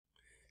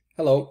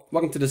Hello,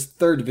 welcome to this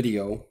third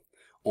video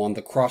on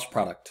the cross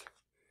product.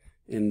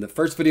 In the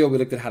first video, we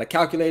looked at how to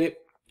calculate it.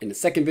 In the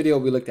second video,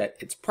 we looked at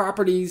its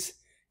properties.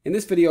 In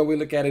this video, we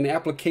look at an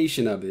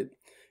application of it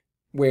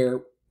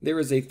where there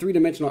is a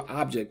three-dimensional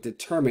object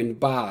determined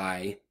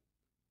by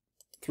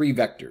three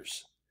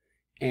vectors.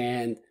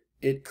 And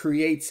it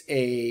creates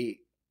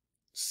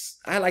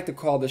I like to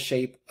call the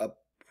shape a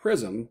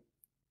prism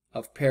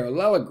of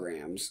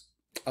parallelograms,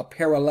 a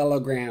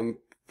parallelogram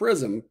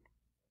prism,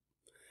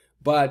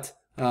 but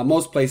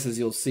most places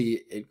you'll see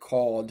it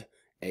called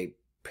a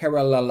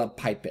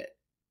parallelepiped.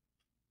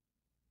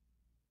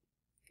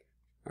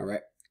 All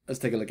right, let's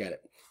take a look at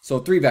it. So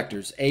three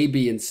vectors, A,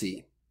 B, and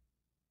C.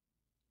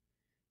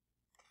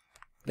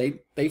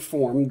 They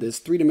form this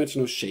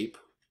three-dimensional shape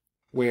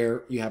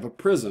where you have a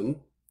prism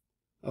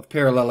of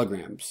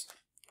parallelograms.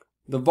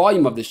 The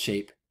volume of this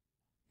shape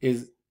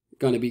is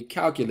going to be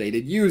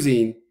calculated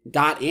using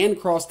dot and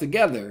cross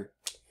together,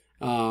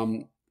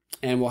 and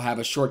we'll have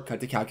a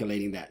shortcut to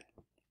calculating that.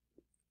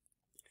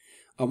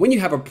 When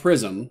you have a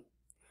prism,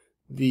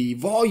 the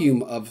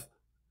volume of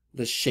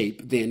the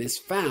shape then is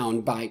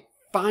found by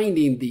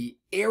finding the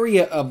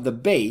area of the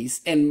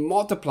base and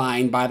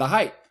multiplying by the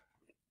height.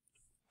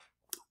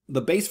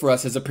 The base for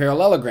us is a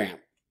parallelogram.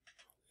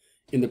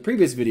 In the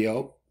previous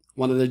video,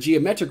 one of the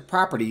geometric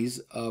properties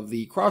of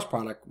the cross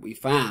product we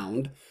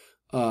found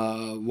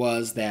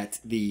was that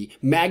the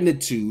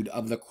magnitude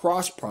of the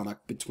cross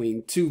product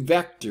between two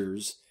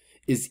vectors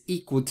is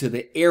equal to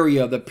the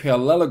area of the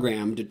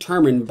parallelogram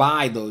determined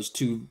by those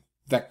two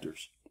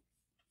vectors.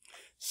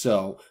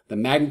 So the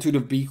magnitude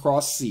of B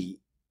cross C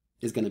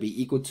is going to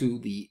be equal to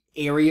the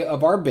area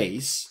of our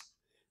base.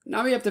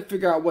 Now we have to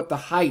figure out what the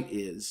height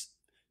is.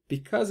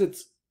 Because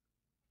it's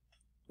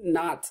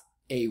not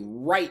a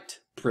right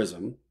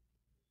prism,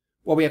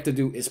 what we have to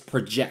do is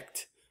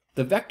project.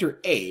 The vector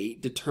A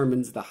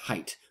determines the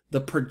height.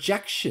 The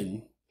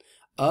projection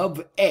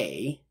of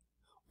A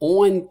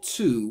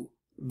onto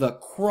the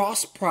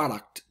cross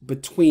product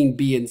between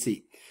B and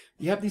C.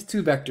 You have these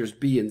two vectors,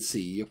 B and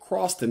C. You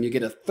cross them, you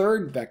get a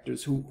third vector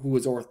who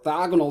is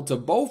orthogonal to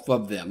both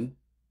of them.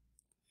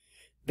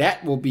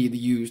 That will be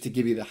used to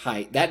give you the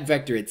height. That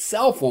vector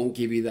itself won't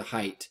give you the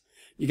height.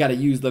 You got to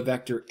use the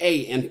vector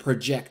A and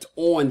project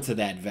onto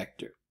that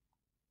vector.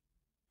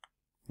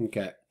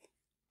 Okay.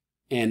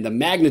 And the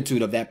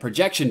magnitude of that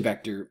projection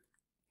vector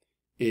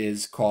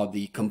is called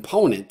the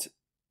component.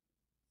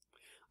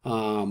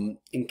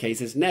 In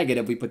case it's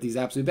negative, we put these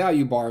absolute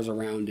value bars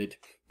around it.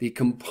 The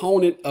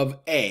component of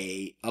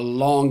A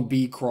along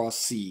B cross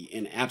C,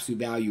 an absolute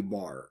value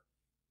bar.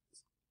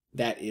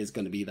 That is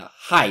going to be the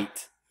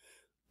height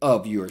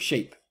of your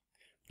shape.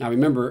 Now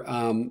remember,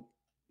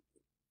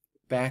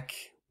 back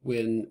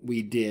when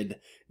we did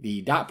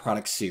the dot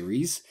product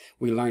series,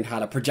 we learned how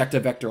to project a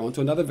vector onto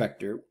another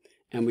vector.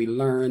 And we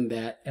learned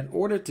that in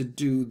order to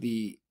do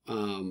the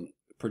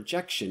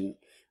projection,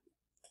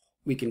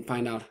 we can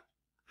find out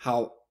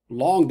how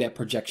long that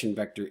projection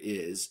vector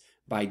is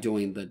by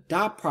doing the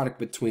dot product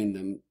between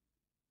them.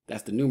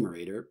 That's the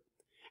numerator.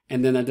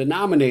 And then the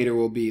denominator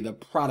will be the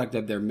product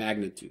of their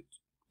magnitudes.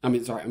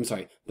 I'm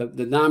sorry. The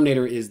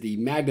denominator is the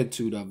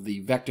magnitude of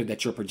the vector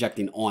that you're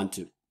projecting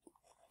onto.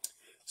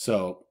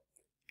 So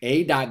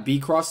A dot B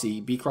cross C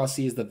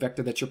is the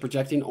vector that you're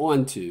projecting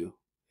onto.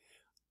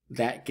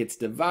 That gets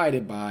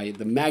divided by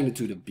the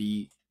magnitude of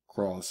B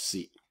cross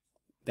C.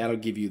 That'll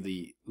give you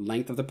the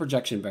length of the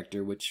projection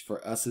vector, which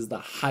for us is the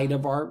height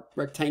of our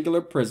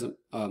rectangular prism,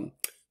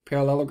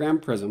 parallelogram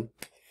prism.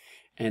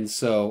 And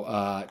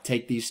so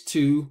take these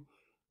two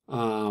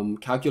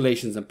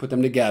calculations and put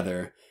them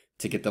together.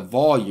 To get the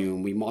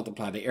volume, we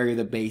multiply the area of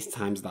the base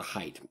times the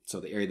height. So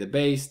the area of the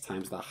base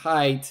times the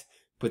height,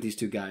 put these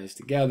two guys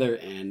together,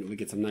 and we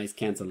get some nice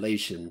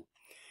cancellation.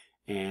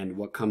 And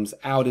what comes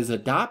out is a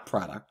dot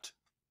product,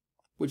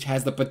 which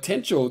has the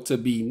potential to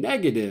be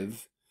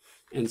negative,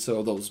 and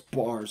so those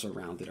bars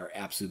around it are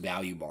absolute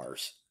value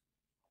bars.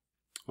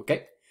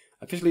 Okay,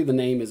 officially the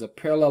name is a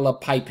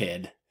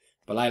parallelepiped,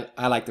 but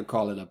I like to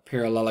call it a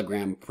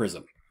parallelogram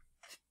prism.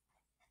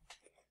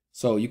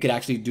 So you could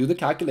actually do the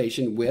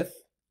calculation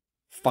with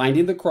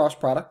finding the cross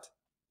product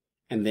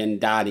and then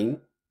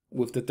dotting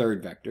with the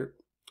third vector.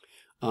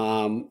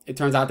 It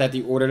turns out that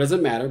the order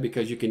doesn't matter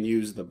because you can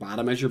use the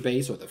bottom as your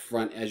base or the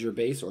front as your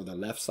base or the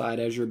left side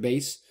as your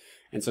base.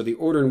 And so the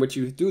order in which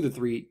you do the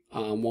three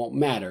won't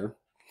matter.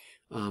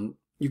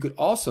 You could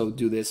also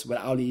do this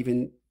without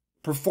even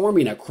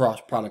performing a cross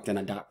product and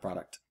a dot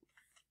product.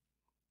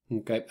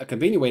 Okay, a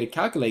convenient way to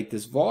calculate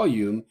this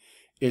volume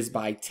is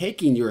by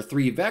taking your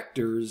three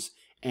vectors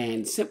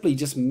and simply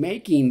just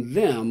making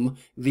them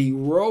the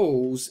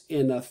rows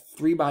in a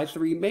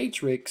 3x3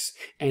 matrix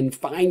and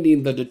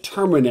finding the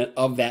determinant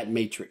of that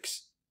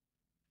matrix.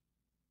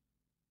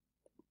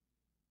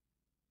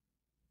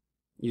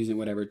 Using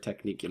whatever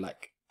technique you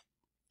like.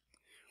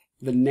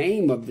 The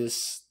name of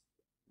this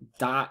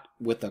dot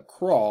with a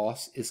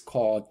cross is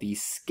called the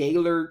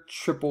scalar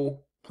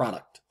triple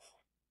product.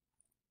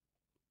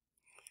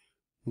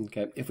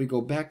 Okay, if we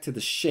go back to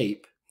the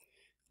shape,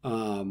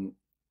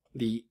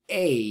 the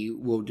A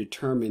will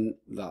determine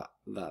the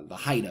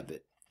height of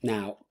it.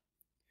 Now,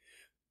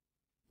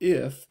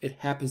 if it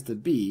happens to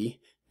be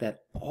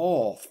that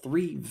all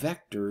three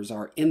vectors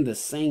are in the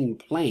same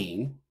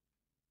plane,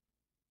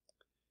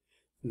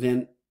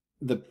 then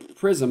the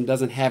prism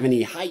doesn't have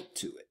any height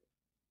to it,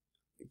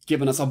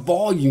 giving us a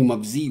volume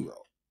of 0.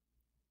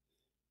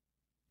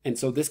 And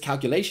so this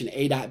calculation,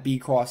 A dot B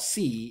cross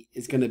C,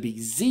 is going to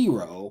be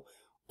 0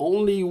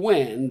 only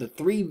when the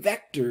three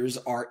vectors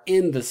are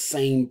in the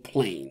same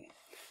plane.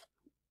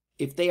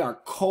 If they are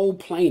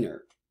coplanar,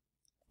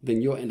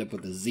 then you'll end up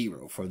with a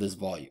 0 for this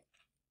volume.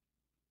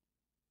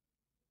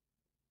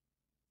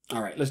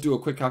 All right, let's do a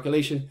quick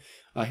calculation.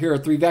 Here are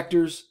three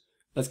vectors.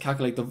 Let's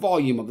calculate the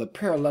volume of the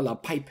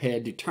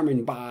parallelepiped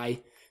determined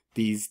by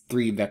these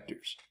three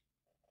vectors.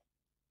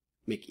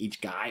 Make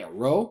each guy a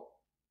row.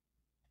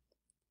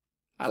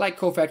 I like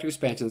cofactor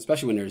expansion,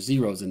 especially when there's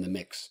zeros in the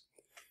mix.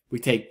 We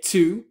take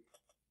 2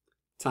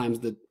 times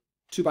the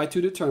 2 by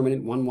 2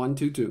 determinant, 1, 1,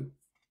 2, 2.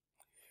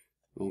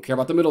 We don't care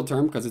about the middle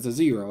term because it's a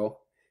 0.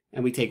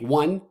 And we take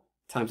 1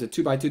 times the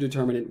 2 by 2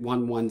 determinant,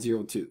 1, 1,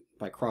 0, 2.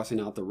 By crossing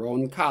out the row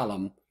and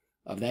column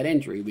of that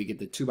entry, we get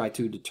the 2 by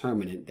 2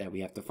 determinant that we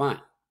have to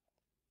find.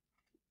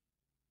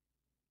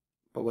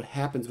 But what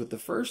happens with the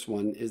first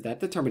one is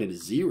that determinant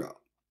is 0.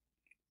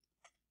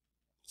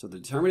 So the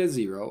determinant is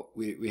 0.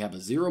 We have a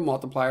 0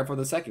 multiplier for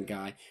the second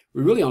guy.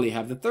 We really only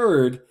have the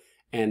third,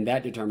 and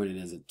that determinant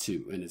is a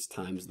 2, and it's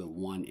times the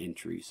 1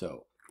 entry.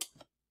 So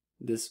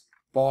this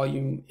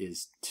volume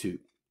is 2.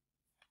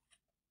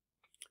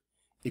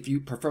 If you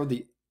prefer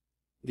the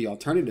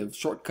alternative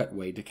shortcut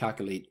way to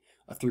calculate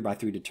a 3 by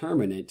 3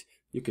 determinant,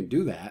 you can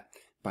do that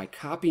by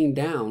copying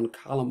down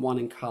column 1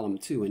 and column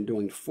 2 and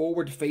doing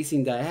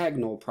forward-facing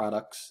diagonal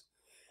products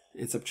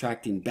and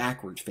subtracting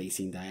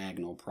backward-facing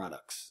diagonal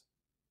products.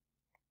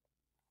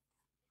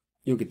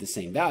 You'll get the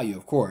same value,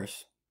 of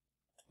course,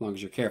 as long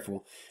as you're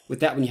careful.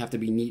 With that one, you have to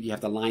be neat. You have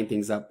to line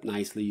things up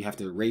nicely. You have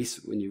to erase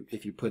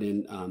if you put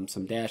in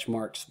some dash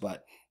marks,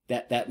 but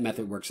that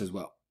method works as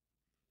well.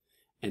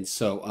 And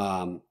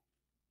so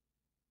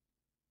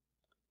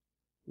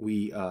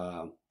we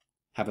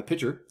have a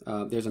picture.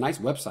 There's a nice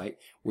website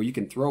where you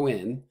can throw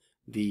in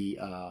the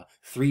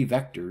three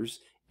vectors,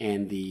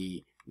 and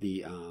the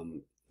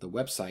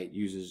website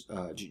uses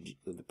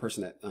the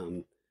person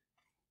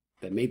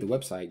that made the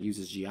website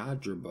uses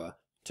GeoGebra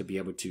to be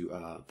able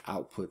to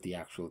output the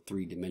actual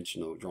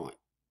three-dimensional drawing.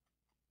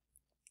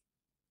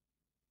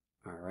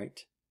 All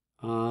right.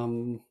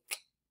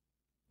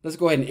 Let's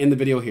go ahead and end the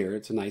video here.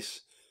 It's a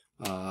nice,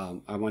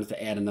 I wanted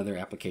to add another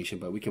application,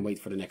 but we can wait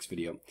for the next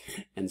video.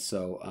 And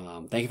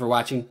so thank you for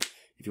watching.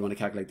 If you want to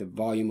calculate the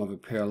volume of a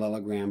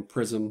parallelogram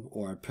prism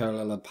or a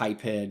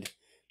parallelepiped,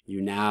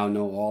 you now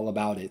know all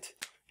about it,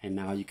 and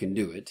now you can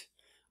do it.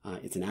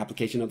 It's an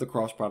application of the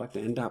cross product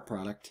and dot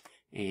product.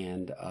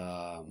 And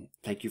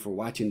thank you for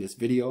watching this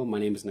video. My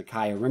name is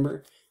Nakia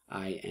Rimmer.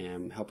 I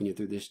am helping you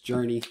through this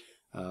journey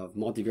of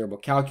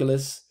multivariable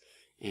calculus.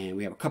 And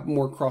we have a couple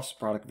more cross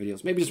product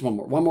videos, maybe just one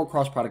more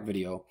cross product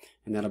video,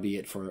 and that'll be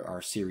it for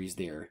our series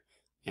there.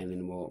 And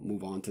then we'll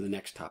move on to the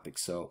next topic.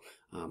 So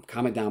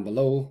comment down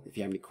below if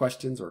you have any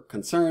questions or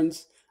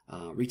concerns.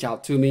 Reach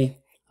out to me.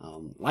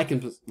 Like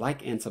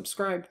and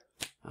subscribe.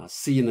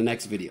 See you in the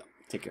next video.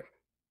 Take care.